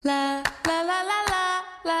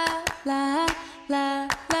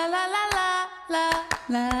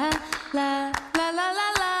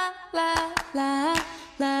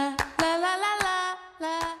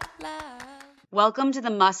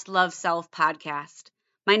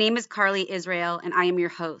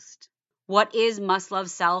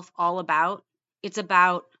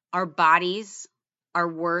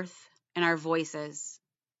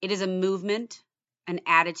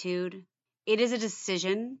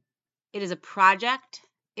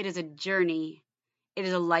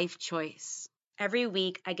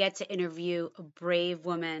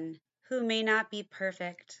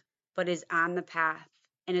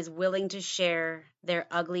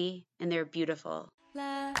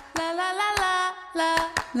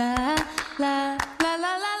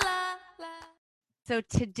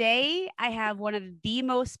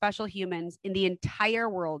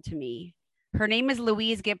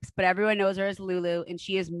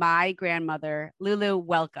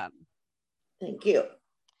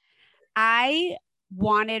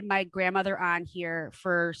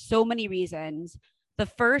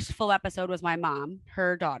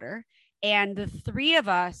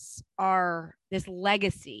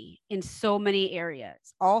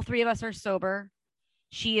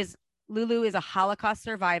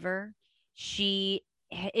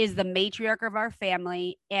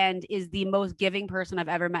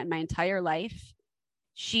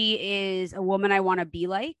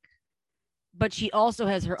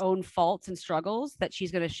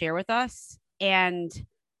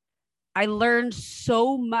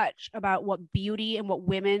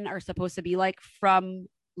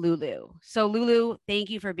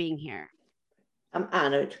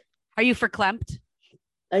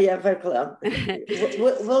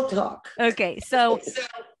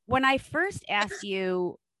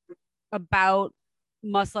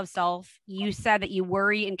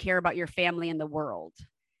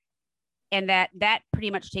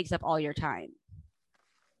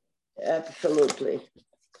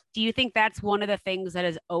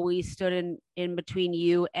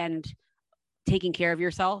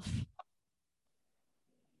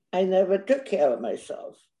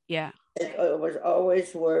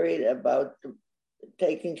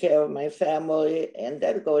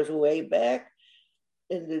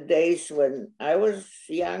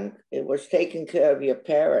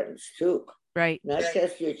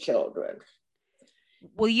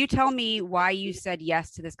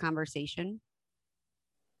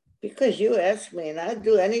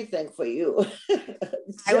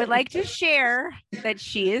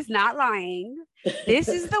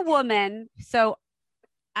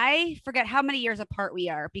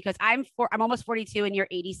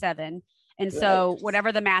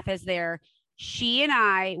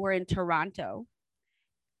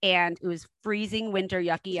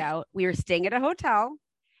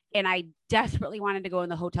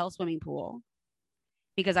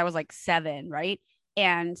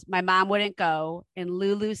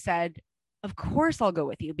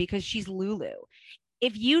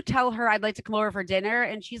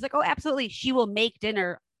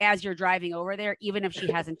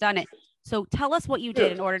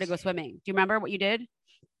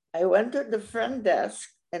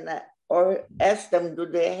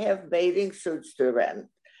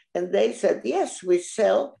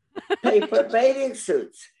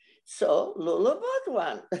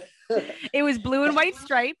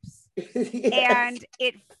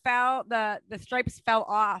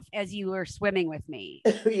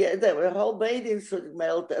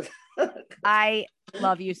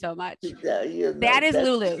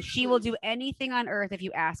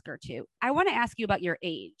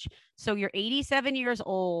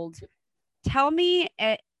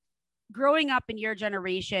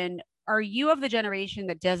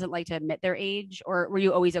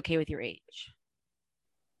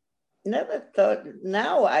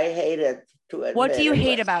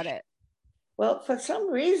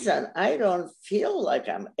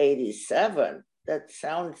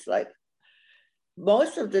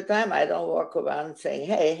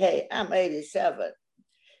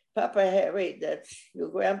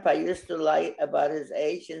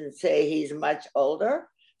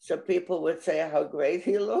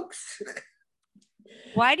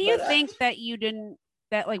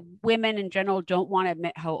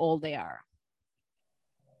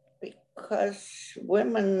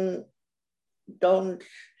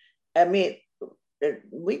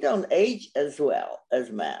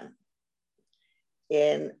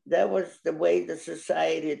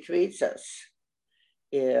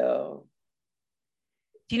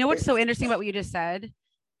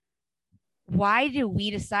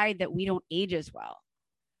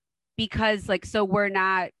because like, so we're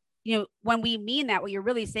not, when we mean that, what you're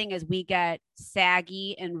really saying is we get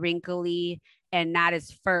saggy and wrinkly and not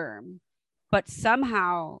as firm. But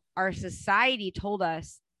somehow our society told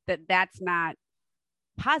us that that's not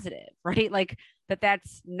positive, right? Like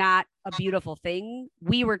that's not a beautiful thing.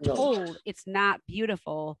 We were told it's not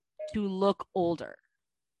beautiful to look older.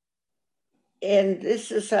 And this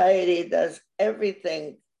society does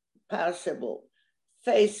everything possible: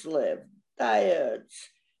 facelift, diets,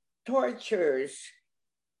 tortures,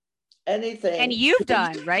 anything. And you've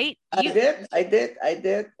done, right? I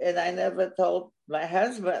did. And I never told my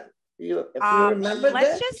husband. If you remember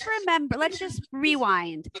let's just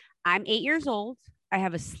rewind. I'm 8 years old. I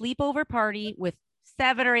have a sleepover party with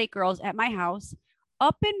 7 or 8 girls at my house.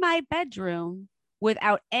 Up in my bedroom,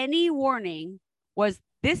 without any warning, was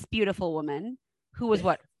this beautiful woman who was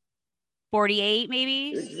what, 48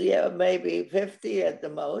 maybe? Yeah, maybe 50 at the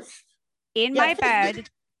most. In my bed,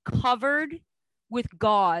 covered with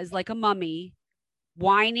gauze like a mummy,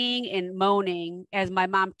 whining and moaning as my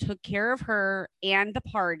mom took care of her and the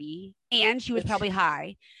party. And she was probably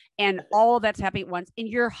high. And all that's happening at once. And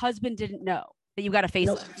your husband didn't know that you got a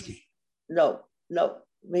facelift. No,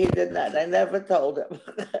 he did not. I never told him.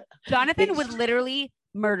 Jonathan would literally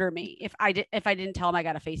murder me if I didn't tell him I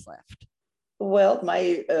got a facelift. Well,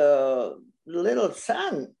 my little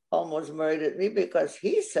son almost murdered me because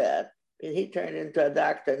he said, he turned into a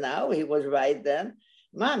doctor now, he was right then,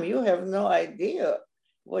 Mom, you have no idea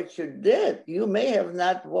what you did. You may have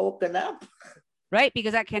not woken up. Right,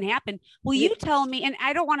 because that can happen. Will you tell me, and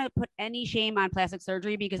I don't want to put any shame on plastic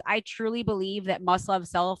surgery because I truly believe that Must Love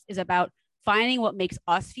Self is about finding what makes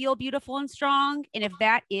us feel beautiful and strong. And if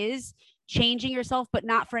that is changing yourself, but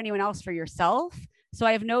not for anyone else, for yourself. So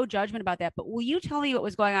I have no judgment about that. But will you tell me what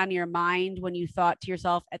was going on in your mind when you thought to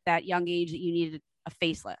yourself at that young age that you needed a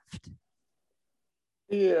facelift?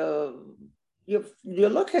 You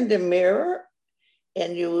look in the mirror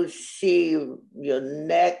and you see your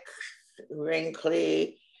neck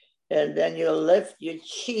wrinkly, and then you lift your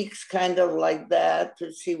cheeks kind of like that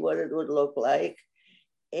to see what it would look like.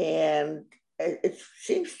 And it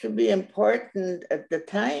seems to be important at the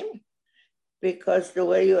time because the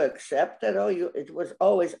way you accept it, it was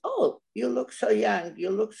always, you look so young, you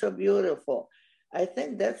look so beautiful. I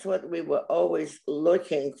think that's what we were always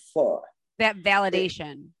looking for. That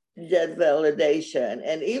validation. That validation.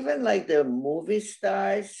 And even like the movie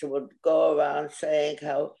stars would go around saying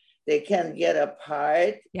how they can get a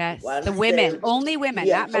part. Yes, the women, only women,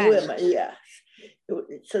 not men. Women, yes.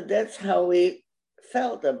 So that's how we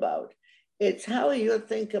felt about it. It's how you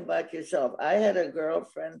think about yourself. I had a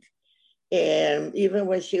girlfriend, and even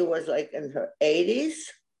when she was like in her 80s,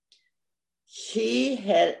 she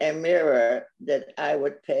had a mirror that I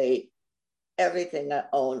would pay everything I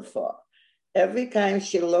owned for. Every time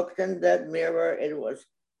she looked in that mirror, it was,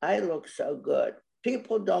 I look so good.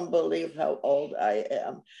 People don't believe how old I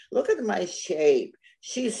am. Look at my shape.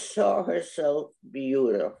 She saw herself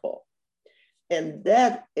beautiful. And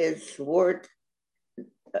that is worth,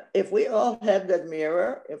 if we all had that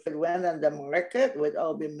mirror, if it went on the market, we'd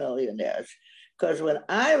all be millionaires. Because when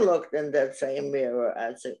I looked in that same mirror,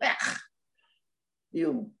 I'd say,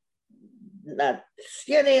 you not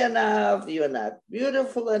skinny enough, you're not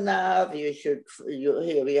beautiful enough, you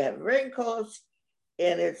have wrinkles.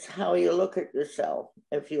 And it's how you look at yourself.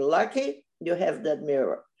 If you're lucky, you have that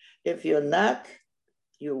mirror. If you're not,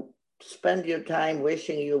 you spend your time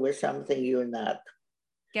wishing you were something you're not.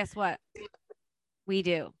 Guess what? We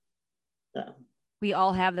do. No. We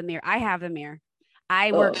all have the mirror. I have the mirror.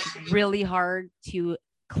 I worked really hard to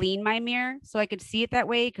clean my mirror so I could see it that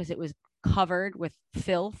way because it was covered with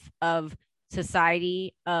filth of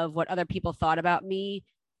society, of what other people thought about me.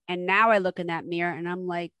 And now I look in that mirror and I'm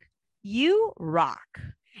like, you rock.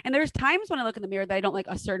 And there's times when I look in the mirror that I don't like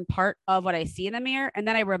a certain part of what I see in the mirror. And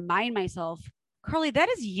then I remind myself, Carly, that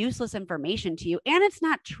is useless information to you. And it's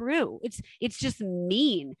not true. It's just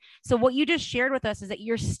mean. So what you just shared with us is that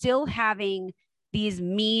you're still having these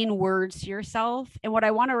mean words to yourself. And what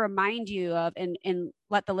I want to remind you of and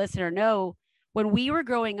let the listener know, when we were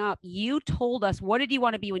growing up, you told us, what did you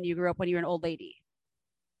want to be when you grew up, when you were an old lady?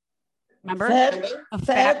 Remember?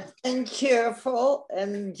 Fat and cheerful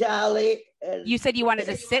and jolly. And you said you wanted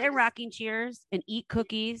to sit in rocking chairs and eat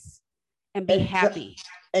cookies and be happy.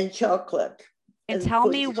 And chocolate. And tell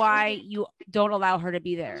me why you don't allow her to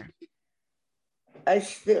be there.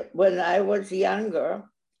 When I was younger,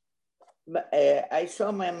 I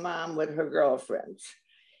saw my mom with her girlfriends.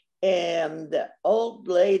 And the old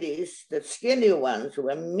ladies, the skinny ones,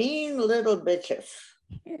 were mean little bitches.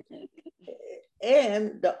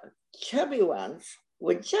 And the chubby ones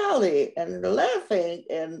were jolly and laughing.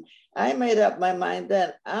 And I made up my mind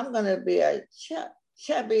then, I'm going to be a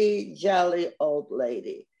chubby, jolly old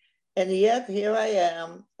lady. And yet here I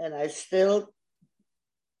am, and I still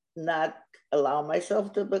not allow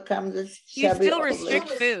myself to become this chubby. You still restrict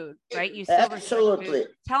food, right? You still absolutely. Restrict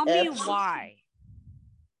food. Tell me why.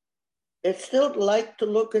 It's still like to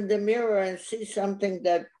look in the mirror and see something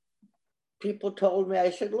that people told me I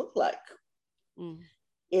should look like. Mm.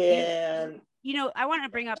 And you know, I want to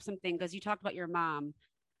bring up something because you talked about your mom.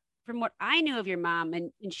 From what I knew of your mom,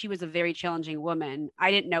 and she was a very challenging woman.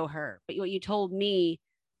 I didn't know her, but what you told me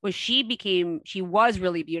was she was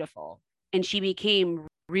really beautiful, and she became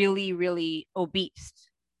really, really obese.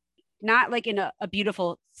 Not like in a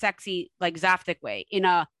beautiful, sexy, like Zaftig way,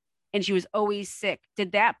 and she was always sick.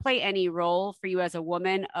 Did that play any role for you as a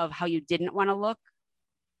woman of how you didn't want to look?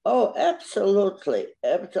 Oh, absolutely.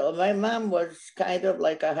 Absolutely. My mom was kind of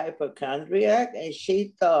like a hypochondriac, and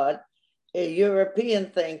she thought, a European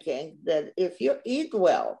thinking, that if you eat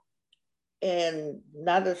well and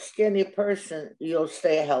not a skinny person, you'll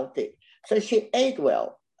stay healthy. So she ate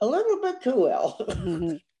well, a little bit too well.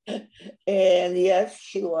 Mm-hmm. And yes,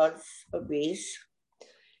 she was obese.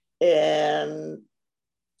 And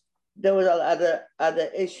there was a lot of other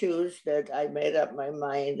issues that I made up my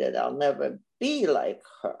mind that I'll never be like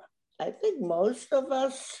her. I think most of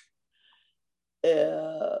us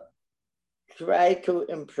try to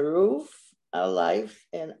improve our life,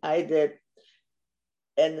 and I did.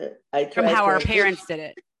 And I tried from how our parents did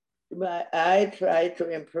it. I tried to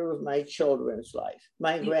improve my children's life,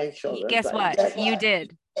 my grandchildren's life. Guess what? You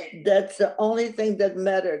did. That's the only thing that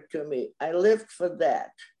mattered to me. I lived for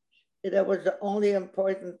that. That was the only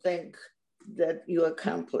important thing that you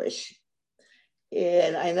accomplish.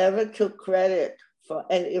 And I never took credit for,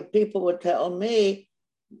 and if people would tell me,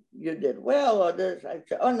 you did well or this, I'd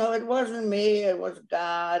say, oh no, it wasn't me, it was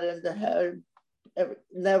God, and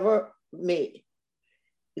never me.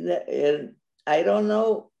 And I don't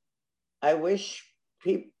know, I wish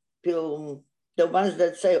people, the ones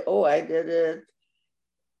that say, oh, I did it,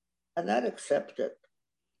 are not accepted.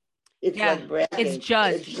 It's like bragging. It's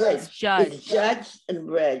judged. It's judged. It's judged and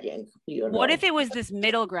bragging. What if it was this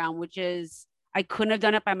middle ground, which is, I couldn't have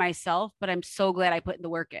done it by myself, but I'm so glad I put the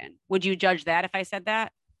work in? Would you judge that if I said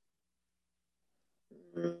that?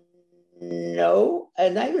 No.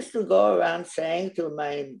 And I used to go around saying to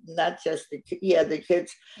not just the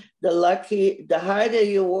kids, the harder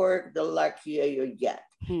you work, the luckier you get.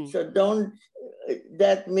 So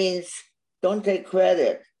that means don't take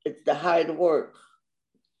credit. It's the hard work.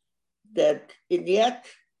 That yet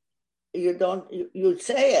you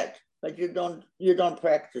say it, but you don't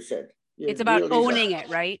practice it. It's about really owning it,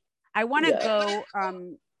 right? I want to go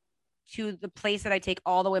to the place that I take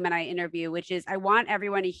all the women I interview, which is I want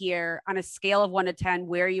everyone to hear on a scale of 1 to 10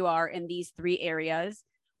 where you are in these 3 areas.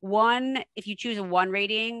 1, if you choose a 1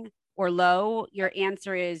 rating or low, your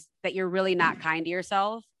answer is that you're really not kind to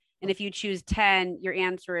yourself. And if you choose 10, your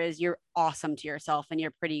answer is you're awesome to yourself and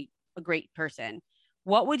you're a great person.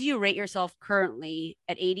 What would you rate yourself currently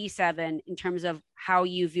at 87 in terms of how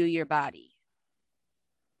you view your body?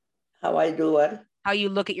 How I do what? How you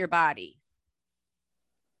look at your body.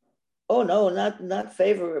 Oh, no, not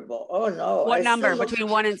favorable. Oh, no. What number between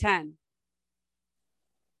 1 and 10?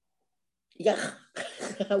 Yeah.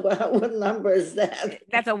 What number is that?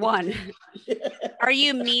 That's a 1. Are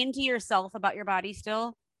you mean to yourself about your body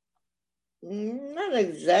still? Not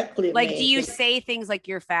exactly. Like, do you say things like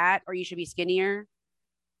you're fat or you should be skinnier?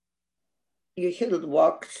 You should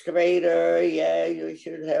walk straighter. Yeah, you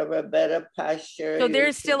should have a better posture. So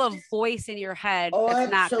there's still a voice in your head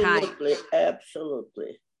that's not kind.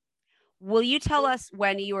 Absolutely. Will you tell us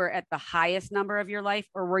when you were at the highest number of your life,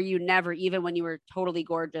 or were you never, even when you were totally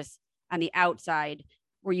gorgeous on the outside,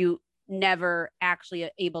 were you never actually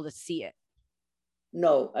able to see it?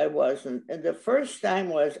 No, I wasn't. And the first time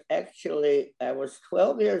was actually, I was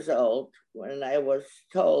 12 years old when I was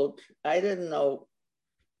told, I didn't know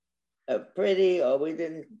pretty, or we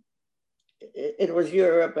didn't, it was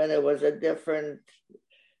Europe and it was a different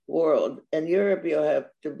world. In Europe, you have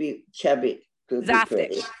to be chubby to be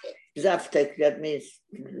pretty. Zaftig, that means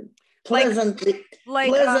pleasantly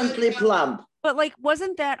plump. But like,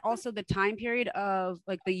 wasn't that also the time period of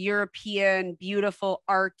like the European beautiful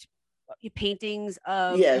art paintings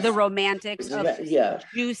of the romantics of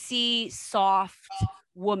juicy, soft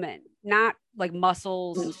woman, not like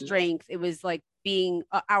muscles and strength. It was like being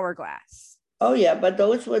an hourglass. Oh yeah, but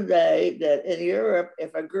those were that in Europe,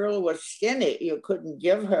 if a girl was skinny, you couldn't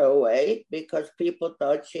give her away because people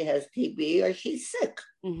thought she has TB or she's sick.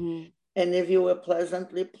 Mm-hmm. And if you were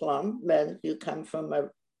pleasantly plump, meant you come from a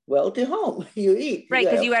wealthy home. You eat. Right,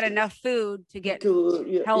 because you had enough food to get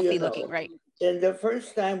healthy looking, right? And the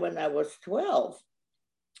first time when I was 12,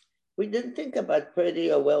 we didn't think about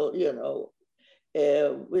pretty or well,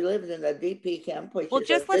 we lived in a DP camp. Well,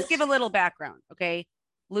 just let's give a little background, okay?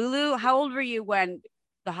 Lulu, how old were you when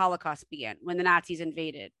the Holocaust began, when the Nazis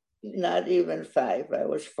invaded? Not even 5. I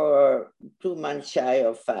was for 2 months shy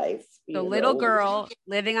of 5. The little girl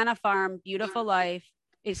living on a farm, beautiful life,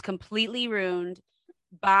 is completely ruined.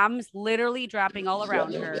 Bombs literally dropping all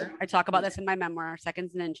around her. I talk about this in my memoir,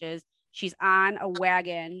 Seconds and Inches. She's on a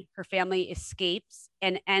wagon. Her family escapes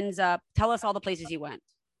and ends up. Tell us all the places you went.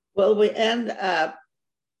 Well, we end up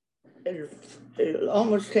in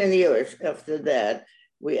almost 10 years after that.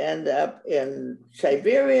 We end up in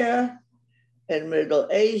Siberia, in Middle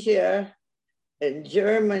Asia, in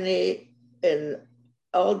Germany, in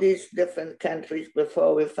all these different countries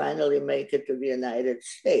before we finally make it to the United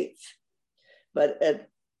States. But at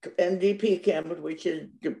NDP camp, which is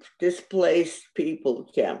displaced people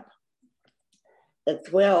camp, at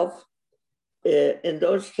 12, in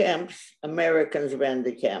those camps, Americans ran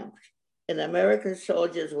the camp. And American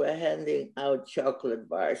soldiers were handing out chocolate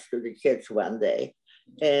bars to the kids one day.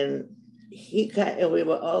 And we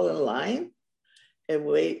were all in line,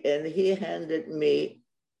 and he handed me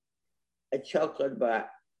a chocolate bar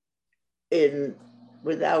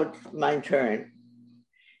without my turn.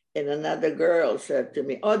 And another girl said to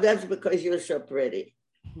me, "Oh, that's because you're so pretty."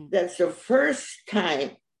 That's the first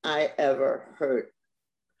time I ever heard.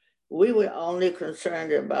 We were only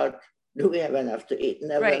concerned about, do we have enough to eat?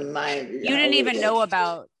 Never mind. You didn't even know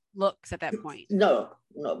about looks at that point. No,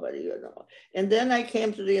 nobody, And then I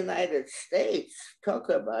came to the United States. Talk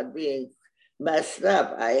about being messed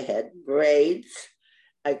up. I had braids.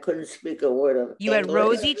 I couldn't speak a word of You English. had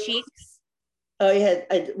rosy cheeks.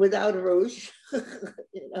 Without rouge.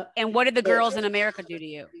 And what did the girls in America do to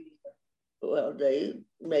you? Well, they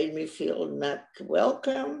made me feel not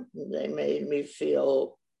welcome. They made me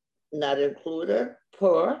feel not included,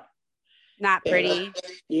 poor. Not pretty.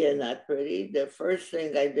 Not pretty. The first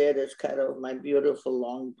thing I did is cut off my beautiful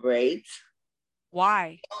long braids.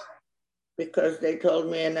 Why? Because they told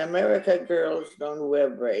me in America, girls don't wear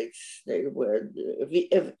braids. They wear,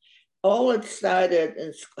 if all it started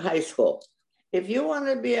in high school. If you want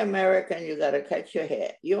to be American, you got to cut your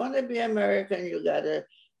hair. You want to be American, you got to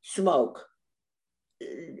smoke.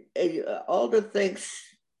 All the things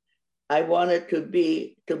I wanted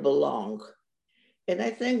to belong. And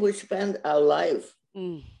I think we spend our life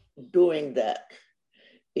doing that.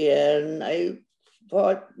 And I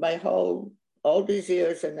thought all these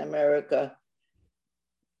years in America,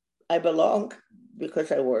 I belong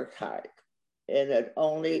because I worked hard. And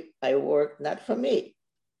I worked not for me,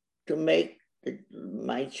 to make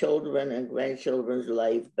my children and grandchildren's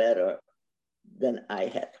life better than I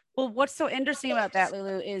had. Well, what's so interesting about that,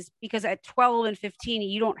 Lulu, is because at 12 and 15,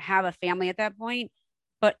 you don't have a family at that point,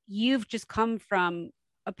 but you've just come from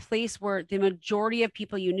a place where the majority of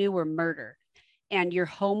people you knew were murdered and your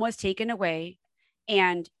home was taken away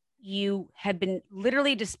and you had been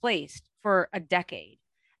literally displaced for a decade.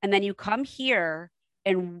 And then you come here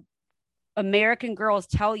and American girls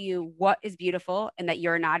tell you what is beautiful and that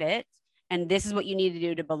you're not it. And this is what you need to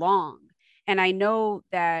do to belong. And I know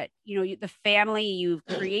that, the family you've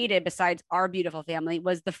created besides our beautiful family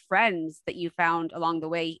was the friends that you found along the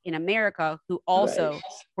way in America who also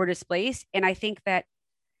were displaced. And I think that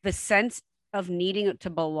the sense of needing to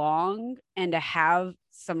belong and to have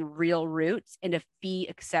some real roots and to be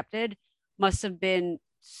accepted must have been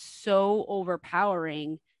so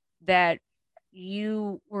overpowering that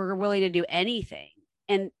you were willing to do anything.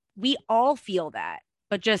 And we all feel that,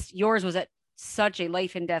 but just yours was at such a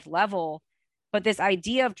life and death level. But this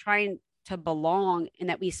idea of trying to belong and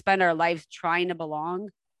that we spend our lives trying to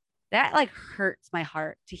belong, that hurts my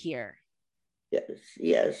heart to hear.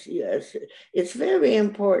 Yes. It's very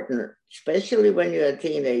important, especially when you're a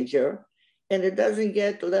teenager. And it doesn't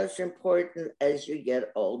get less important as you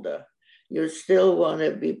get older. You still want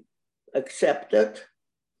to be accepted.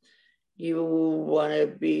 You want to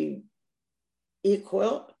be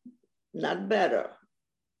equal, not better,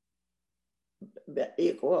 but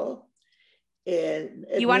equal. And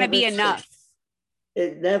you want to be enough.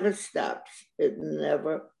 It never stops. It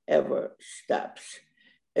never, ever stops.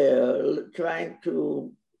 Trying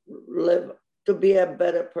to live, to be a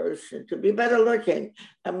better person, to be better looking.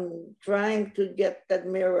 I'm trying to get that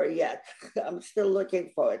mirror yet. I'm still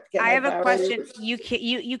looking for it. I have a question.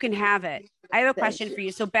 You can have it. I have a question for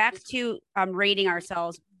you. So back to rating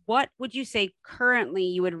ourselves. What would you say currently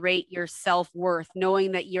you would rate your self-worth,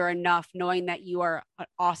 knowing that you're enough, knowing that you are an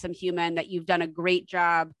awesome human, that you've done a great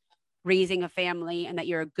job raising a family and that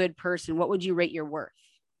you're a good person, what would you rate your worth?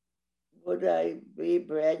 Would I be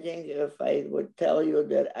bragging if I would tell you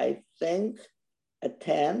that I think a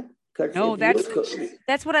 10? No,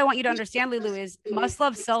 that's what I want you to understand, Lulu, is must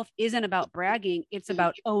love self isn't about bragging. It's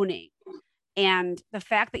about owning. And the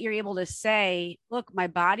fact that you're able to say, look, my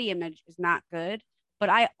body image is not good, but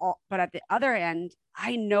at the other end,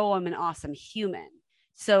 I know I'm an awesome human.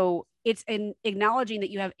 So it's in acknowledging that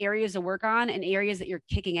you have areas to work on and areas that you're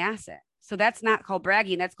kicking ass at. So that's not called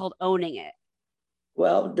bragging. That's called owning it.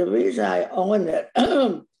 Well, the reason I own it,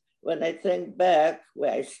 when I think back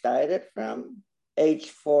where I started from, age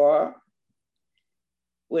 4,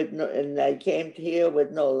 and I came here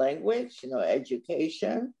with no language, no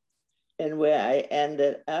education, and where I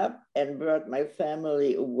ended up and brought my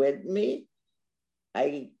family with me,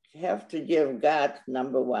 I have to give God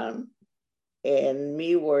number one, and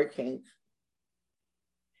me working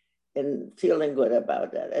and feeling good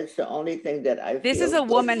about that. It's the only thing that I This feel is a good.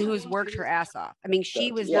 woman who's worked her ass off. I mean,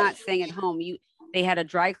 she was not staying at home. They had a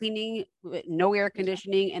dry cleaning, no air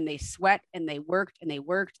conditioning, and they sweat and they worked and they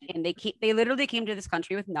worked and they literally came to this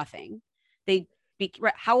country with nothing.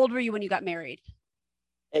 How old were you when you got married?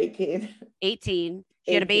 18. 18.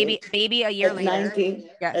 She had a baby a year later. 19.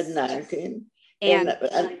 Yes. At 19. And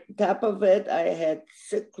on top of it, I had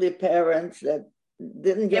sickly parents that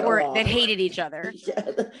didn't get along. That hated each other.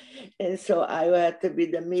 And so I had to be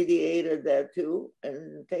the mediator there too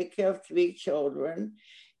and take care of 3 children.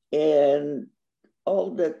 And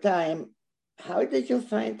all the time, how did you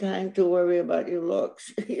find time to worry about your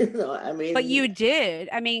looks? I mean. But you did.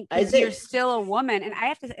 I mean, because you're still a woman. And I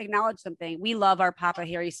have to acknowledge something. We love our Papa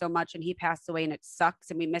Harry so much, and he passed away, and it sucks,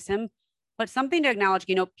 and we miss him. But something to acknowledge,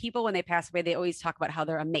 people, when they pass away, they always talk about how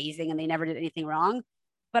they're amazing and they never did anything wrong.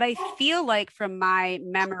 But I feel like from my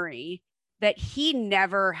memory that he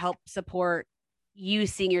never helped support you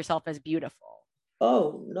seeing yourself as beautiful.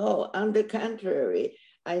 Oh, no. On the contrary.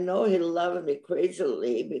 I know he loved me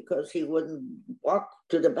crazily because he wouldn't walk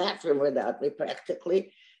to the bathroom without me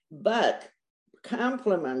practically, but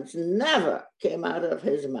compliments never came out of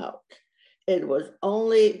his mouth. It was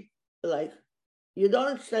only like, you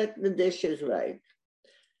don't set the dishes right.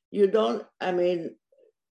 You don't,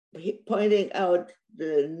 pointing out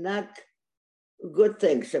the not good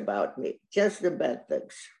things about me, just the bad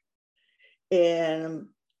things. And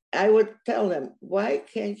I would tell him, why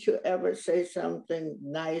can't you ever say something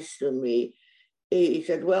nice to me? He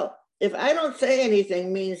said, well, if I don't say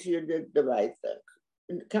anything means you did the right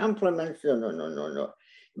thing. Compliments, no.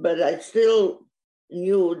 But I still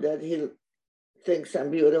knew that he thinks I'm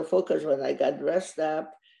beautiful because when I got dressed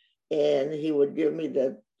up and he would give me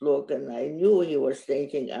that look and I knew he was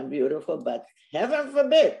thinking I'm beautiful, but heaven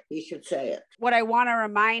forbid he should say it. What I want to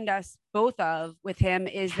remind us both of with him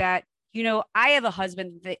is that I have a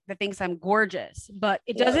husband that thinks I'm gorgeous, but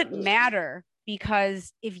it doesn't matter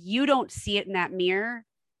because if you don't see it in that mirror,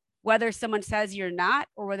 whether someone says you're not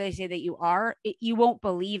or whether they say that you are, you won't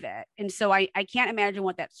believe it. And so I can't imagine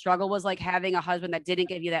what that struggle was like having a husband that didn't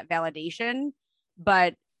give you that validation.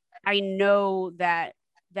 But I know that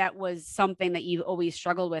was something that you always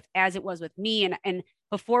struggled with, as it was with me. And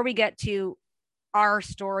before we get to our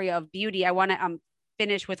story of beauty, I want to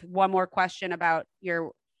finish with one more question about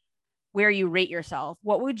where you rate yourself.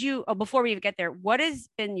 What would you, before we even get there, what has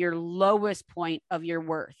been your lowest point of your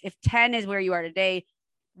worth? If 10 is where you are today,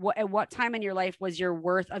 at what time in your life was your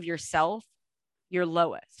worth of yourself your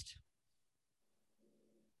lowest?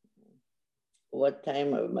 What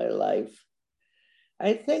time of my life?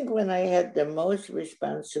 I think when I had the most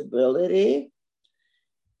responsibility,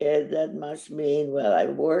 that must mean, well, I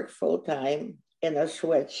worked full time in a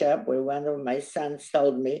sweatshop where one of my sons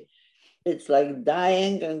told me, it's like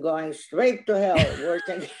dying and going straight to hell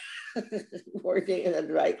working in a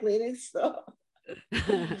dry cleaning store.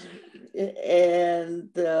 And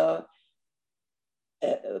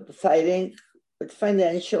fighting with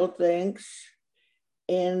financial things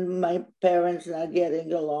and my parents not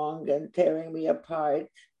getting along and tearing me apart.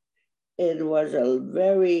 It was a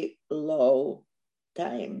very low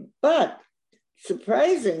time. But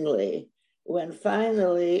surprisingly, when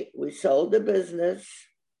finally we sold the business,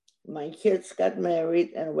 my kids got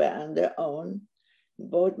married and were on their own.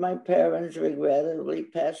 Both my parents regrettably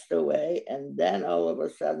passed away. And then all of a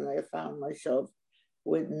sudden I found myself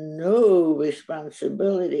with no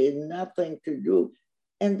responsibility, nothing to do.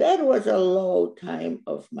 And that was a low time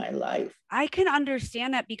of my life. I can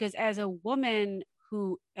understand that because as a woman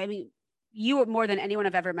you more than anyone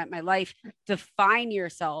I've ever met in my life, define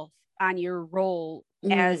yourself on your role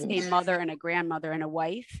as a mother and a grandmother and a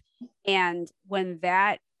wife. And when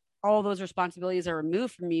that all those responsibilities are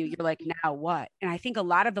removed from you, you're like, now what? And I think a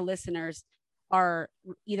lot of the listeners are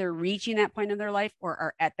either reaching that point in their life or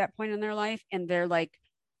are at that point in their life. And they're like,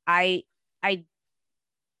 I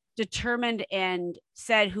determined and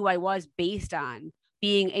said who I was based on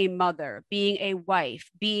being a mother, being a wife,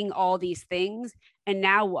 being all these things. And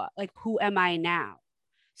now what? Like, who am I now?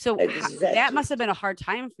 So Exactly. that must have been a hard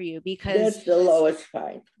time for you because that's the lowest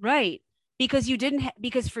point. right. Because you didn't,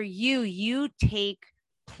 because for you, you take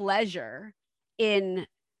pleasure in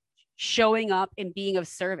showing up and being of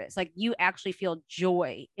service. Like you actually feel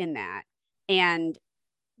joy in that. And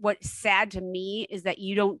what's sad to me is that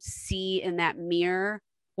you don't see in that mirror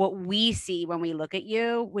what we see when we look at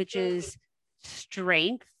you, which is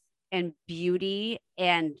strength and beauty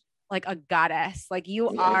and like a goddess. Like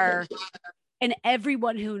you are, and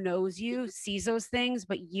everyone who knows you sees those things,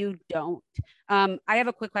 but you don't. I have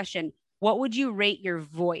a quick question. What would you rate your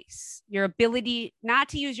voice, your ability not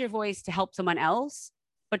to use your voice to help someone else,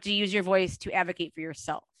 but to use your voice to advocate for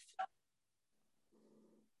yourself?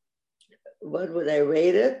 What would I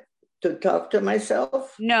rate it? To talk to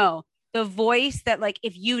myself? No, the voice that, like,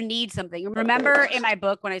 if you need something. Remember in my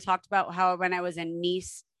book when I talked about how when I was in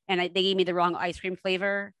Nice and they gave me the wrong ice cream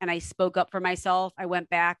flavor and I spoke up for myself, I went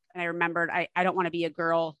back and I remembered I don't want to be a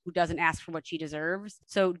girl who doesn't ask for what she deserves.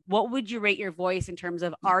 So what would you rate your voice in terms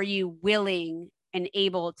of, are you willing and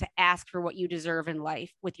able to ask for what you deserve in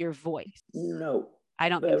life with your voice? No. I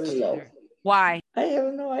don't think so low. either. Why? I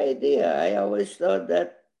have no idea. I always thought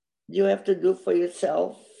that you have to do for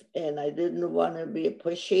yourself, and I didn't want to be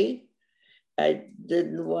pushy. I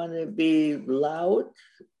didn't want to be loud.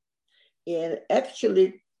 And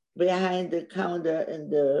actually, behind the counter in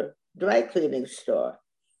the dry cleaning store,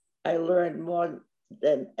 I learned more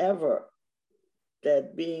than ever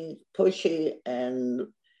that being pushy and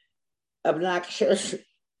obnoxious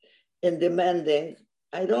and demanding,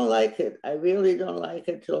 I don't like it. I really don't like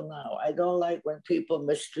it till now. I don't like when people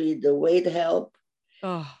mistreat the wait help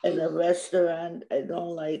in a restaurant. I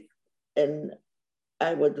don't like, and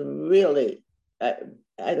I would really, I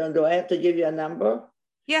don't know. I have to give you a number.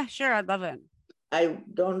 Yeah, sure. I'd love it. I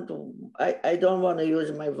don't want to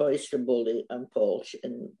use my voice to bully and push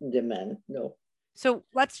and demand. No. So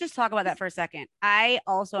let's just talk about that for a second. I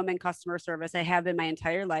also am in customer service. I have been my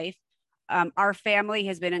entire life. Our family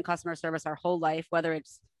has been in customer service our whole life, whether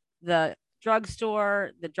it's the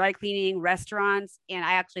drugstore, the dry cleaning, restaurants. And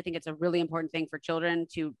I actually think it's a really important thing for children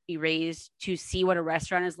to be raised to see what a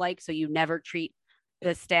restaurant is like, so you never treat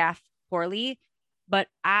the staff poorly. But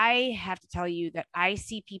I have to tell you that I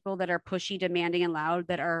see people that are pushy, demanding, and loud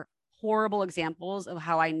that are horrible examples of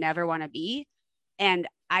how I never want to be. And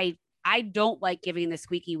I don't like giving the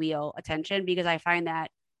squeaky wheel attention because I find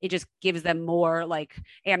that it just gives them more like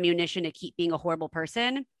ammunition to keep being a horrible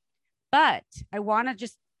person. But I want to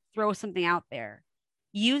just throw something out there.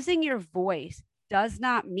 Using your voice does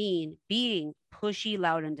not mean being pushy,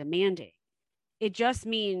 loud, and demanding. It just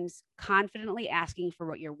means confidently asking for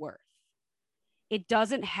what you're worth. It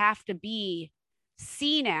doesn't have to be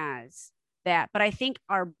seen as that. But I think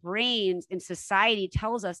our brains and society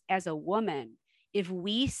tells us as a woman, if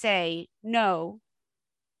we say, no,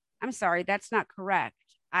 I'm sorry, that's not correct.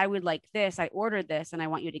 I would like this. I ordered this and I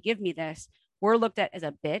want you to give me this. We're looked at as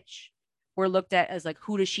a bitch. We're looked at as like,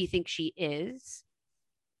 who does she think she is?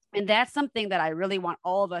 And that's something that I really want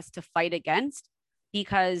all of us to fight against,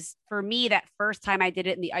 because for me, that first time I did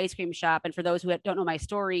it in the ice cream shop, and for those who don't know my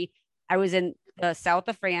story, I was in the south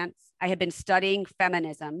of France. I had been studying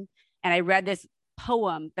feminism, and I read this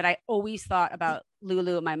poem that I always thought about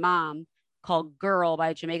Lulu and my mom, called Girl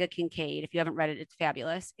by Jamaica Kincaid. If you haven't read it, it's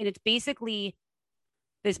fabulous. And it's basically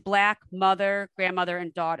this Black mother, grandmother,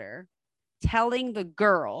 and daughter telling the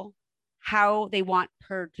girl how they want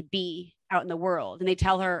her to be out in the world. And they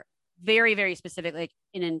tell her very, very specific, like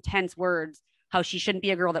in intense words, how she shouldn't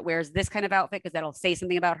be a girl that wears this kind of outfit because that'll say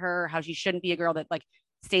something about her, how she shouldn't be a girl that like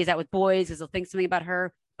stays out with boys because they'll think something about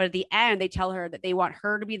her. But at the end, they tell her that they want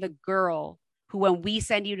her to be the girl who, when we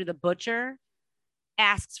send you to the butcher,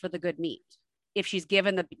 asks for the good meat. If she's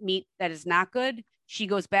given the meat that is not good, she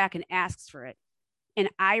goes back and asks for it. And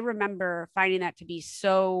I remember finding that to be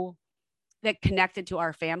so that connected to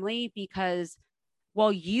our family, because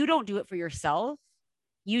while you don't do it for yourself,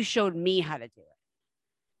 you showed me how to do it.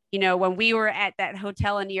 You know, when we were at that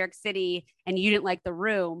hotel in New York City and you didn't like the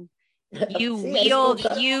room, you went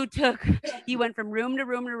from room to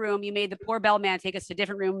room to room. You made the poor bellman take us to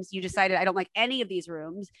different rooms. You decided, I don't like any of these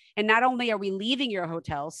rooms. And not only are we leaving your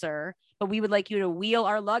hotel, sir, but we would like you to wheel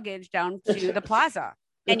our luggage down to the plaza.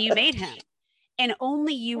 And you made him. And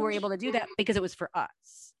only you were able to do that because it was for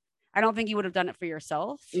us. I don't think you would have done it for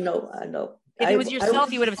yourself. No, I know. If it was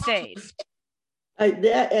yourself, you would have stayed.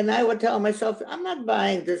 And I would tell myself, I'm not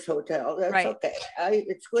buying this hotel. That's Right. okay.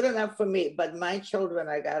 It's good enough for me, but my children,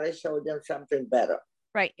 I got to show them something better.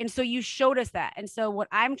 Right. And so you showed us that. And so what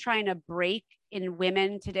I'm trying to break in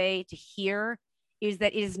women today to hear is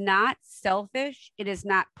that it is not selfish. It is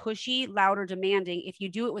not pushy, loud, or demanding. If you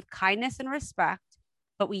do it with kindness and respect,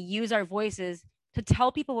 but we use our voices to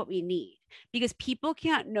tell people what we need, because people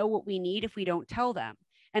can't know what we need if we don't tell them.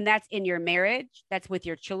 And that's in your marriage, that's with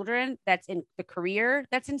your children, that's in the career,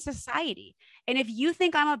 that's in society. And if you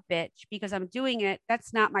think I'm a bitch because I'm doing it,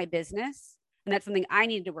 that's not my business. And that's something I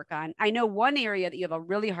need to work on. I know one area that you have a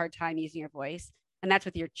really hard time using your voice, and that's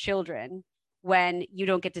with your children, when you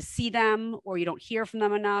don't get to see them or you don't hear from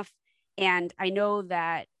them enough. And I know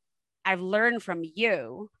that I've learned from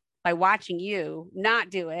you by watching you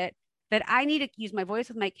not do it, that I need to use my voice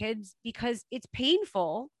with my kids because it's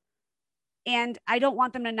painful. And I don't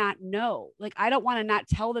want them to not know. Like, I don't want to not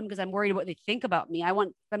tell them because I'm worried what they think about me. I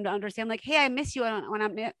want them to understand, like, hey, I miss you when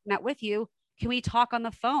I'm not with you. Can we talk on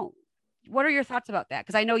the phone? What are your thoughts about that?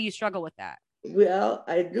 Because I know you struggle with that. Well,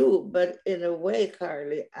 I do, but in a way,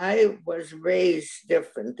 Carly, I was raised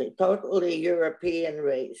differently, totally European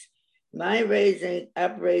raised. My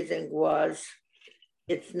upraising was,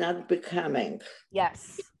 it's not becoming.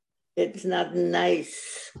 Yes. It's not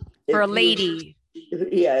nice. For a lady.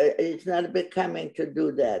 It's not becoming to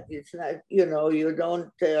do that. It's not, you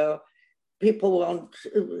don't, people won't,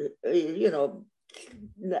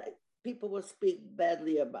 people will speak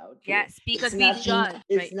badly about you. Yeah, speakers be judged.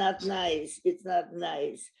 It's not nice. It's not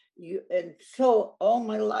nice. And so all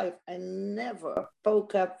my life, I never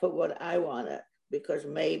spoke up for what I wanted because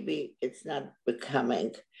maybe it's not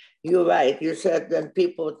becoming. You're right. You said then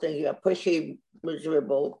people think you're a pushy,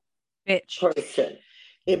 miserable bitch person.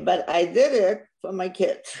 But I did it for my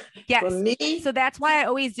kids. Yes. For me. So that's why I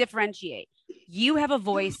always differentiate. You have a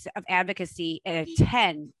voice of advocacy at a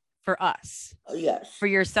 10 for us. Yes. For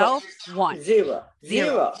yourself, 1. Zero.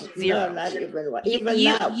 No, not even 1. Even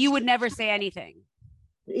now. You would never say anything.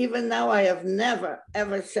 Even now, I have never,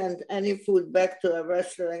 ever sent any food back to a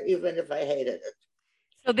restaurant, even if I hated it.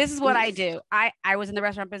 So this is what I do. I was in the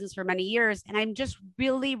restaurant business for many years, and I'm just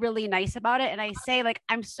really, really nice about it. And I say, like,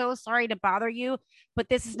 I'm so sorry to bother you, but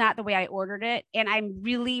this is not the way I ordered it. And I'm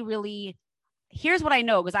really, really, here's what I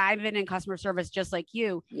know, because I've been in customer service just like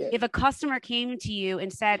you. Yeah. If a customer came to you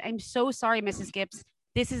and said, I'm so sorry, Mrs. Gibbs,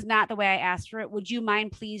 this is not the way I asked for it. Would you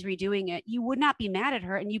mind please redoing it? You would not be mad at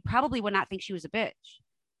her, and you probably would not think she was a bitch.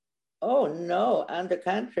 Oh, no. On the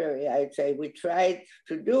contrary, I'd say we tried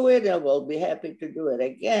to do it and we'll be happy to do it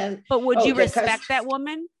again. But would you respect that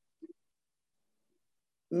woman?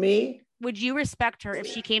 Me? Would you respect her if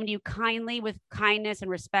she came to you kindly with kindness and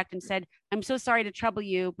respect and said, I'm so sorry to trouble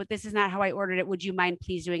you, but this is not how I ordered it. Would you mind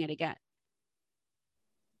please doing it again?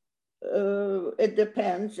 It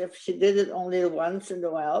depends. If she did it only once in a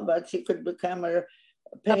while, but she could become a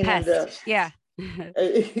pain in the... Yeah.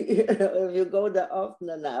 If you go there often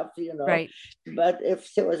enough, Right. But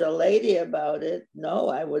if there was a lady about it, no,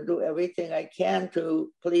 I would do everything I can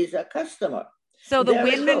to please a customer. So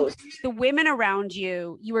the women around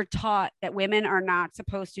you, you were taught that women are not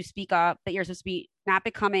supposed to speak up, that you're supposed to be not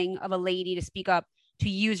becoming of a lady to speak up, to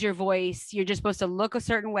use your voice. You're just supposed to look a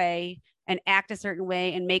certain way and act a certain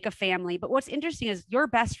way and make a family. But what's interesting is your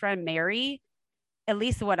best friend, Mary, at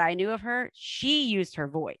least what I knew of her, she used her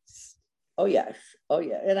voice. Oh, yes. Oh,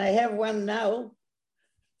 yeah. And I have one now.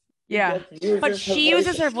 Yeah. But she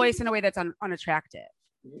uses her voice in a way that's unattractive.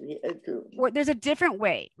 Yeah, there's a different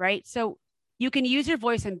way, right? So you can use your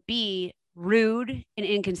voice and be rude and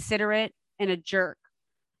inconsiderate and a jerk.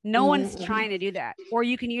 No one's trying to do that. Or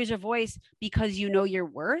you can use your voice because you know your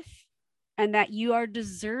worth and that you are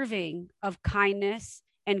deserving of kindness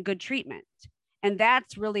and good treatment. And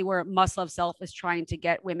that's really where MUST.LOVE.SELF is trying to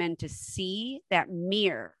get women to see that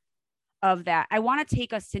mirror of that. I want to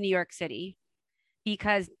take us to New York City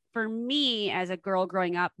because for me as a girl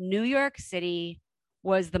growing up, New York City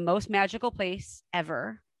was the most magical place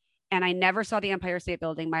ever. And I never saw the Empire State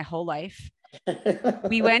Building my whole life.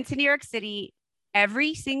 We went to New York City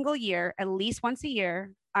every single year, at least once a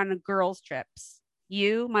year on girls' trips.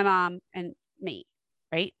 You, my mom, and me,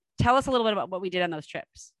 right? Tell us a little bit about what we did on those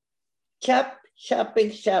trips.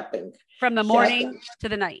 Shopping. From the morning to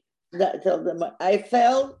the night. I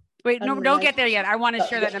felt... Wait, no, don't get there yet. I want to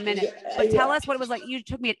share that in a minute. But tell us what it was like. You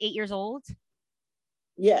took me at 8 years old.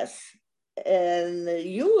 Yes. And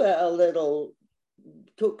you were a little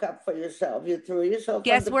took up for yourself. You threw yourself.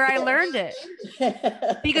 Guess where I learned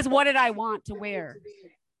it? Because what did I want to wear?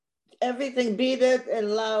 Everything beat it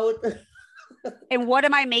and loud. And what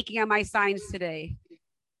am I making on my signs today?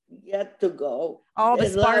 yet to go. All the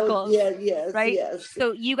And loud, sparkles. yeah, yes, Right. yes.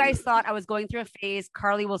 So you guys thought I was going through a phase.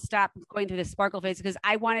 Carly will stop going through the sparkle phase because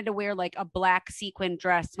I wanted to wear like a black sequin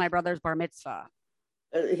dress to my brother's bar mitzvah.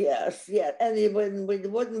 Yes, yeah. And when we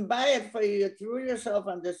wouldn't buy it for you, you threw yourself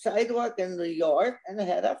on the sidewalk in New York and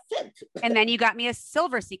had a fit. And then you got me a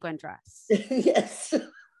silver sequin dress. Yes.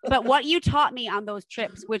 But what you taught me on those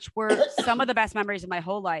trips, which were some of the best memories of my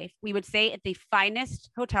whole life, we would stay at the finest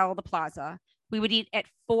hotel, the Plaza. We would eat at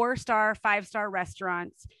 4-star, 5-star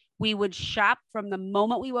restaurants. We would shop from the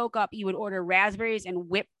moment we woke up. You would order raspberries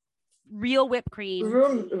and real whipped cream,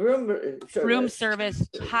 room service,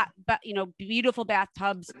 hot, beautiful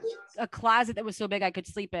bathtubs, a closet that was so big I could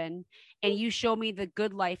sleep in. And you showed me the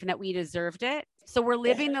good life and that we deserved it. So we're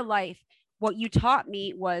living the life. What you taught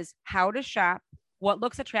me was how to shop, what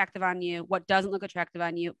looks attractive on you, what doesn't look attractive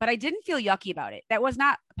on you. But I didn't feel yucky about it. That was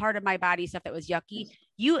not part of my body stuff that was yucky.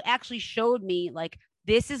 You actually showed me like,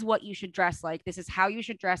 this is what you should dress like. This is how you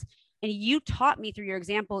should dress. And you taught me through your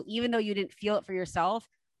example, even though you didn't feel it for yourself,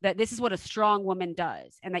 that this is what a strong woman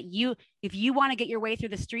does. And that if you want to get your way through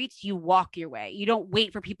the streets, you walk your way. You don't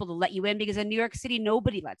wait for people to let you in, because in New York City,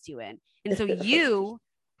 nobody lets you in. And so you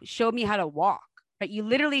showed me how to walk, but you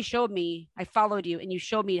literally showed me, I followed you and you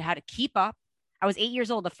showed me how to keep up. I was 8 years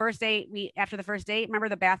old. The first day after the first date, remember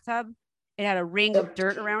the bathtub? It had a ring of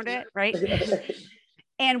dirt around it, right?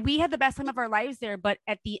 And we had the best time of our lives there. But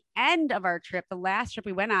at the end of our trip, the last trip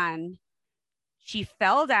we went on, she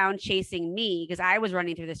fell down chasing me because I was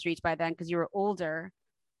running through the streets by then because you were older,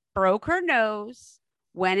 broke her nose,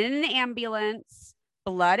 went in an ambulance,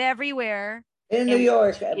 blood everywhere. In New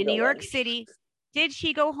York. In New York City. Did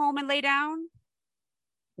she go home and lay down?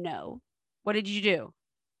 No. What did you do?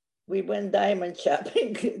 We went diamond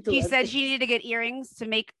shopping. She said she needed to get earrings to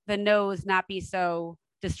make the nose not be so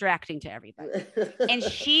distracting to everybody. And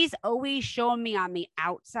she's always shown me on the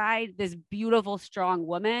outside this beautiful, strong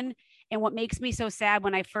woman. And what makes me so sad,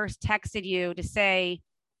 when I first texted you to say,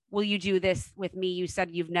 will you do this with me? You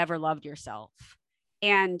said you've never loved yourself.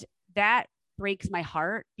 And that breaks my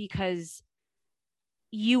heart because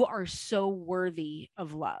you are so worthy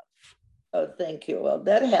of love. Oh, thank you. Well,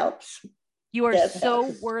 that helps. You are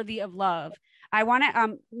so worthy of love. I want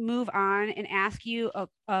to move on and ask you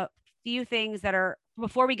a few things that are,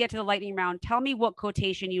 before we get to the lightning round, tell me what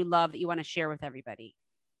quotation you love that you want to share with everybody.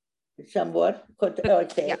 Somewhat.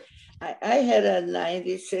 Okay. Yeah. I had a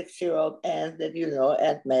 96-year-old aunt that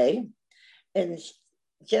Aunt May. And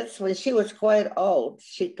just when she was quite old,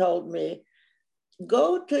 she told me,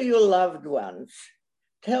 go to your loved ones.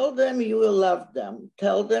 Tell them you love them.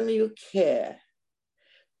 Tell them you care.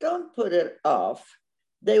 Don't put it off.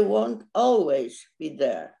 They won't always be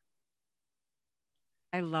there.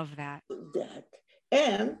 I love that.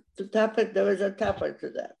 And to top it, there was a topper to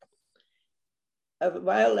that. A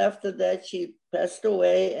while after that, she passed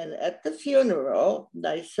away. And at the funeral,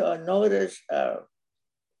 I saw a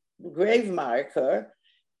grave marker.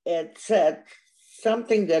 It said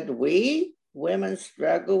something that we women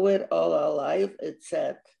struggle with all our life. It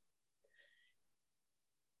said,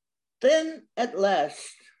 thin at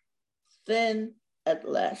last. Thin at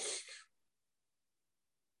last.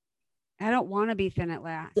 I don't want to be thin at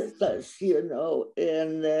last. Because,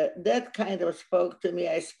 and that kind of spoke to me.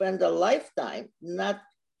 I spent a lifetime not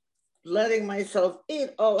letting myself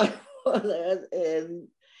eat all I wanted.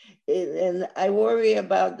 And I worry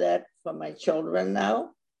about that for my children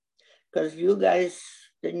now, because you guys,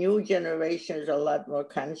 the new generation, is a lot more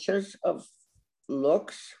conscious of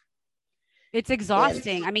looks. It's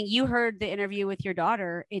exhausting. I mean, you heard the interview with your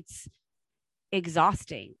daughter. It's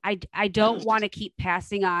exhausting. I don't want to keep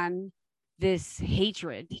passing on this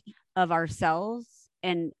hatred of ourselves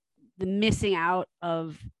and the missing out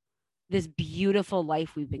of this beautiful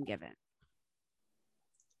life we've been given.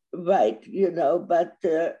 Right, but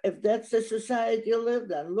if that's the society you live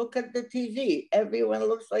in, look at the TV. Everyone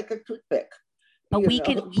looks like a toothpick. But we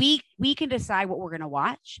can decide what we're going to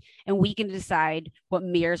watch, and we can decide what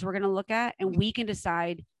mirrors we're going to look at, and we can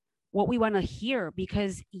decide what we want to hear,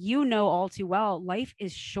 because all too well, life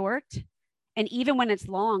is short. And even when it's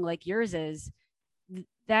long, like yours is,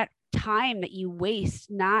 that time that you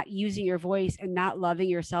waste not using your voice and not loving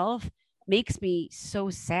yourself makes me so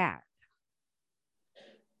sad.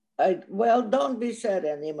 Well, don't be sad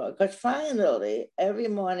anymore, because finally, every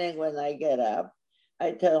morning when I get up,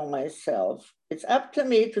 I tell myself, it's up to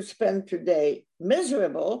me to spend today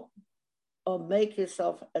miserable or make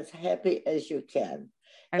yourself as happy as you can.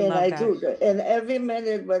 I do that. And every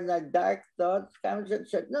minute when a dark thought comes and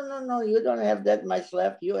says, no, you don't have that much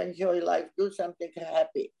left. You enjoy life. Do something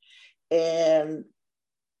happy. And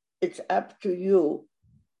it's up to you.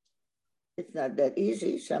 it's not that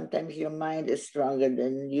easy. Sometimes your mind is stronger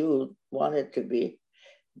than you want it to be.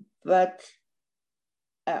 But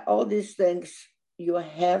all these things you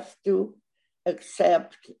have to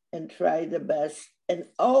accept and try the best. And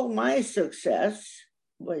all my success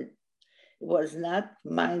was not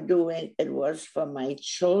my doing, it was for my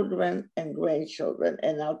children and grandchildren.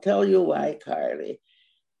 And I'll tell you why, Carly.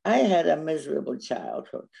 I had a miserable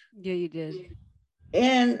childhood. Yeah, you did.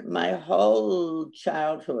 And my whole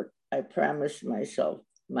childhood, I promised myself,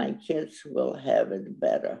 my kids will have it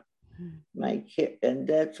better. And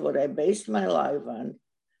that's what I based my life on.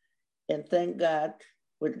 And thank God,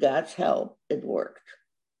 with God's help, it worked.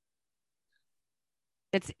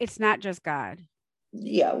 It's not just God.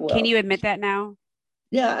 Yeah, well. Can you admit that now?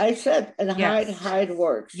 Yeah, I said, and Yes. hard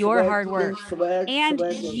work. Your hard work. Sweat,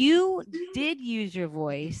 you did use your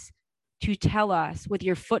voice to tell us with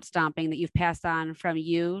your foot stomping that you've passed on from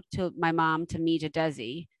you to my mom to me to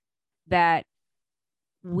Desi that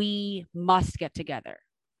we must get together.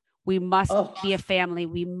 We must be a family.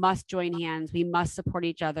 We must join hands. We must support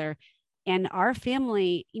each other. And our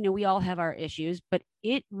family, you know, we all have our issues, but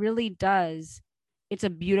it really does. It's a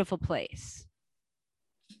beautiful place.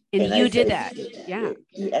 And you did that. Yeah.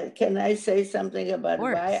 Can I say something about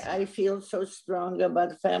why I feel so strong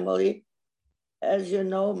about family? As you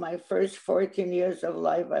know, my first 14 years of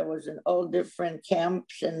life, I was in all different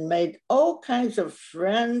camps and made all kinds of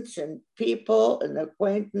friends and people and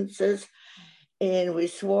acquaintances. And we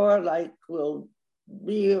swore like we'll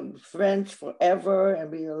be friends forever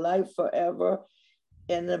and be alive forever.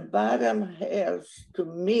 And the bottom is, to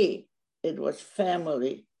me, it was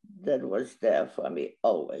family that was there for me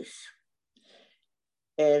always.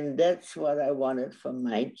 And that's what I wanted for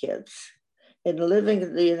my kids. And living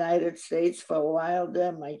in the United States for a while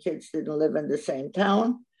there, my kids didn't live in the same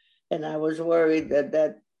town. And I was worried that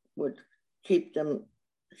that would keep them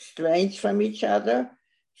estranged from each other.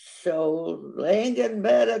 So laying in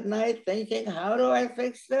bed at night thinking, how do I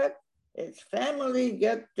fix that? It's family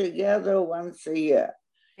get together once a year.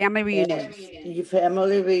 Family reunions.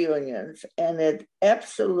 Family reunions. And it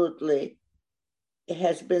absolutely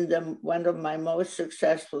has been one of my most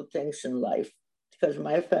successful things in life, because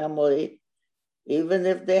my family, even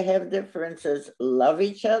if they have differences, love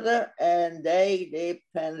each other and they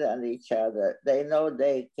depend on each other. They know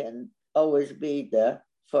they can always be there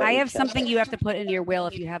for I each have something other. you have to put in your will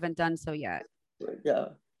if you haven't done so yet. Yeah.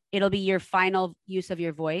 It'll be your final use of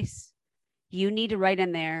your voice. You need to write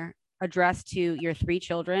in there, addressed to your 3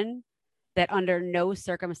 children, that under no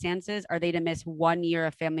circumstances are they to miss 1 year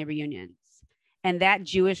of family reunions. And that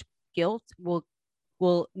Jewish guilt will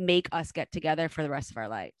make us get together for the rest of our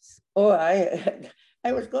lives. Oh,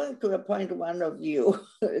 I was going to appoint one of you.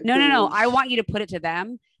 No. I want you to put it to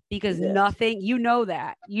them, because nothing, you know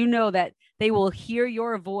that they will hear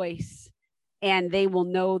your voice and they will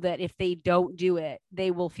know that if they don't do it, they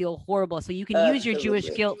will feel horrible. So you can use your Jewish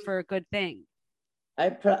guilt for a good thing.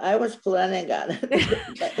 I was planning on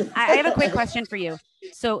it. I have a quick question for you.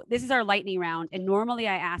 So this is our lightning round. And normally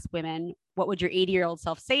I ask women, what would your 80-year-old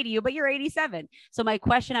self say to you? But you're 87. So my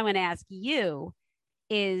question I'm going to ask you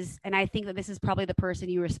is, and I think that this is probably the person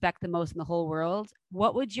you respect the most in the whole world.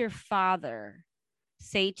 What would your father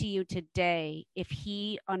say to you today if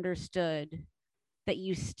he understood that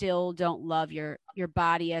you still don't love your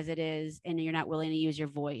body as it is and you're not willing to use your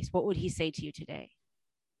voice? What would he say to you today?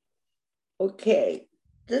 Okay,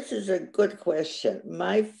 this is a good question.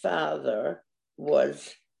 My father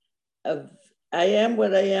was I am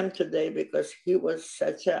what I am today because he was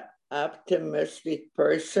such an optimistic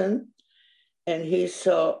person, and he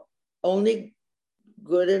saw only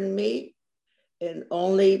good in me and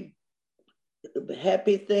only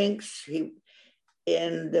happy things.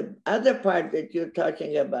 And the other part that you're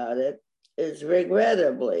talking about it is,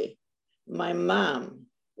 regrettably, my mom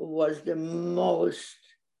was the most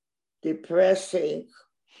depressing,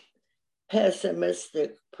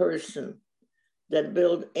 pessimistic person that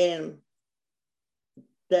built in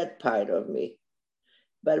that part of me.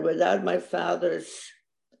 But without my father's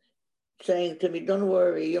saying to me, don't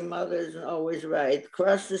worry, your mother isn't always right.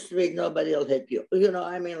 Cross the street, nobody will hit you. You know,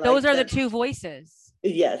 I mean, like those are the 2 voices.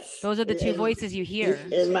 Yes. Those are the 2 voices you hear.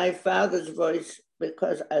 In my father's voice,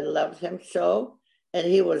 because I loved him so, and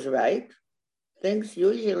he was right, things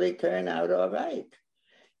usually turn out all right.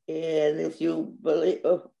 And if you believe,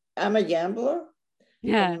 I'm a gambler.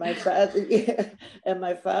 Yeah. And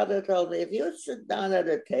my father told me, if you sit down at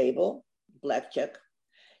a table, blackjack,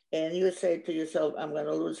 and you say to yourself, I'm going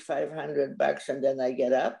to lose $500, and then I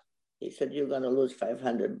get up, he said, you're going to lose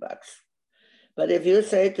 $500. But if you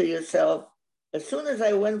say to yourself, as soon as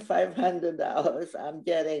I win $500, I'm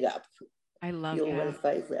getting up, I love You will that.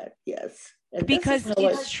 find that, yes. And Because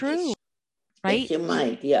it's true, right? It's your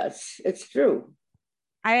mind, yes, it's true.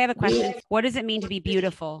 I have a question. What does it mean to be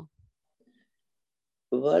beautiful?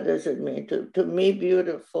 What does it mean? To me,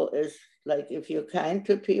 beautiful is like if you're kind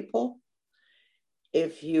to people,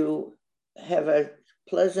 if you have a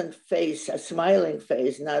pleasant face, a smiling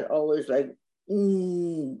face, not always like,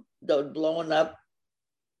 don't blown up.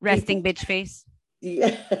 Resting bitch face.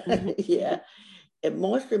 Yeah, yeah. And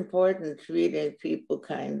most important, treating people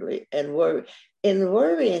kindly and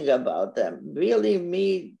worrying about them. Really,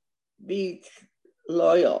 be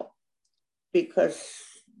loyal, because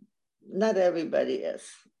not everybody is.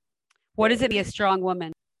 What does it be a strong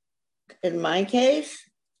woman? In my case,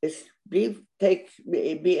 is be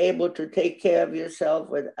able to take care of yourself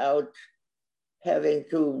without having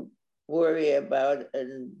to worry about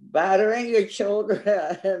and bothering your children.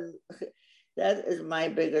 And that is my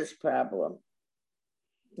biggest problem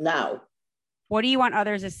now. What do you want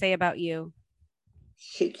others to say about you?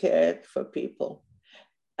 She cared for people.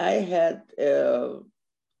 I had there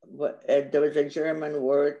was a German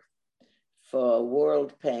word for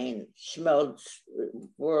world pain, Schmelz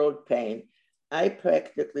world pain. I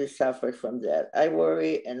practically suffered from that. I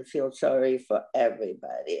worry and feel sorry for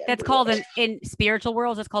everybody. That's called in spiritual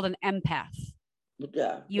worlds, it's called an empath.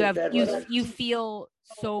 Yeah, you feel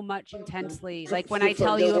so much intensely. Like when I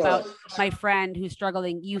tell you about my friend who's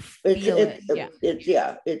struggling, you feel it.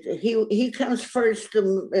 Yeah. He comes first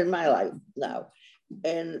in my life now.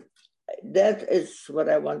 And that is what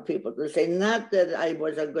I want people to say. Not that I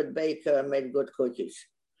was a good baker and made good cookies.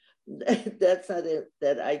 That's not it.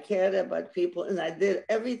 That I cared about people and I did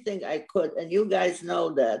everything I could. And you guys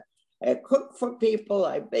know that. I cooked for people,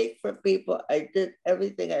 I baked for people, I did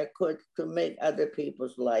everything I could to make other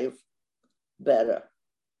people's life better.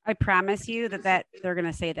 I promise you that they're going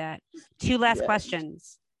to say that. Two last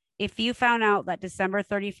questions. If you found out that December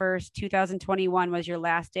 31st, 2021 was your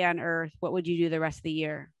last day on earth, what would you do the rest of the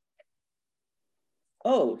year?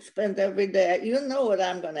 Oh, spend every day. You know what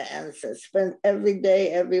I'm going to answer. Spend every day,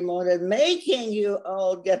 every morning, making you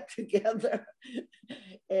all get together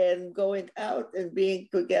and going out and being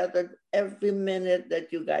together every minute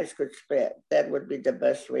that you guys could spare. That would be the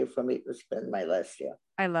best way for me to spend my last year.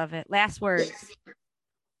 I love it. Last words.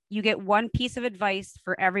 You get one piece of advice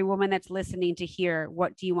for every woman that's listening to hear.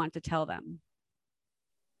 What do you want to tell them?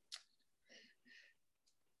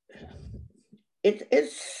 It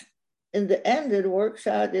is, in the end, it works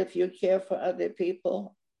out if you care for other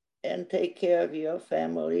people and take care of your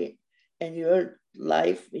family and your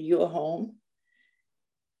life, your home.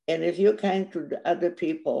 And if you're kind to the other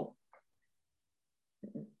people,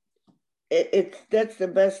 that's the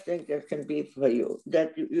best thing that can be for you.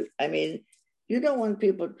 That I mean, you don't want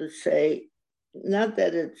people to say, not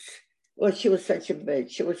that it's, well, she was such a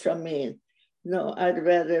bitch, she was so mean. No, I'd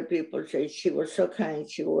rather people say she was so kind,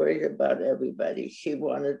 she worried about everybody, she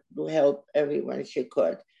wanted to help everyone she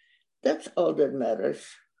could. That's all that matters.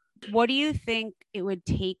 What do you think it would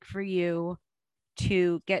take for you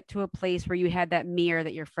to get to a place where you had that mirror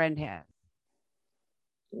that your friend had?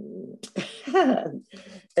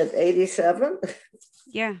 At 87?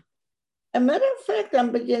 Yeah. A matter of fact,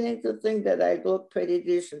 I'm beginning to think that I look pretty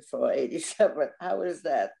decent for 87. How is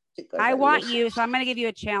that? So I'm going to give you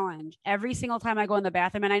a challenge. Every single time I go in the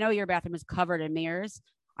bathroom, and I know your bathroom is covered in mirrors,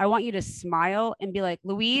 I want you to smile and be like,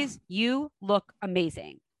 Louise, you look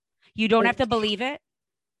amazing. You don't have to believe it.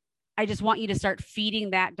 I just want you to start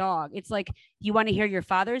feeding that dog. It's like, you want to hear your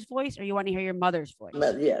father's voice or you want to hear your mother's voice?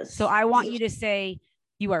 Yes. So I want you to say,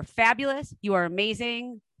 you are fabulous. You are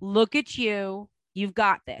amazing. Look at you. You've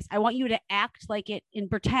got this. I want you to act like it and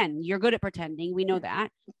pretend. You're good at pretending. We know that.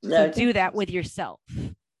 So do that with yourself.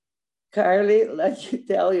 Carly, let me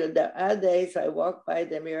tell you, there are days I walk by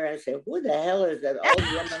the mirror and say, who the hell is that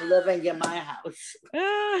old woman living in my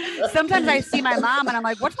house? Sometimes I see my mom and I'm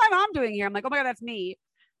like, what's my mom doing here? I'm like, oh my God, that's me.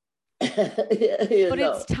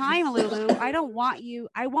 It's time, Lulu. I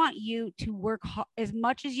want you to work as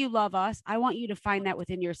much as you love us. I want you to find that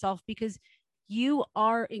within yourself because you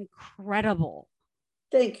are incredible.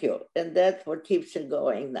 Thank you. And that's what keeps it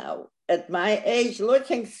going now. At my age,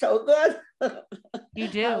 looking so good. You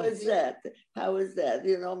do. How is that? How is that?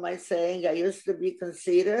 You know, my saying, I used to be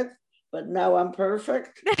conceited, but now I'm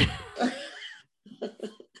perfect.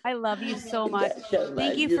 I love you so much.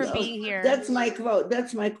 Thank you for being here. That's my quote.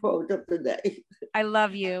 That's my quote of the day. I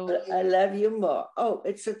love you. I love you more. Oh,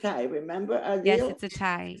 it's a tie. Remember, Adil? Yes, it's a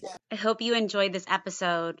tie. I hope you enjoyed this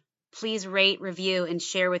episode. Please rate, review, and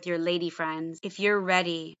share with your lady friends. If you're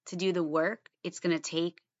ready to do the work it's going to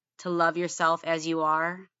take to love yourself as you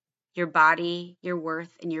are, your body, your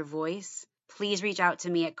worth, and your voice,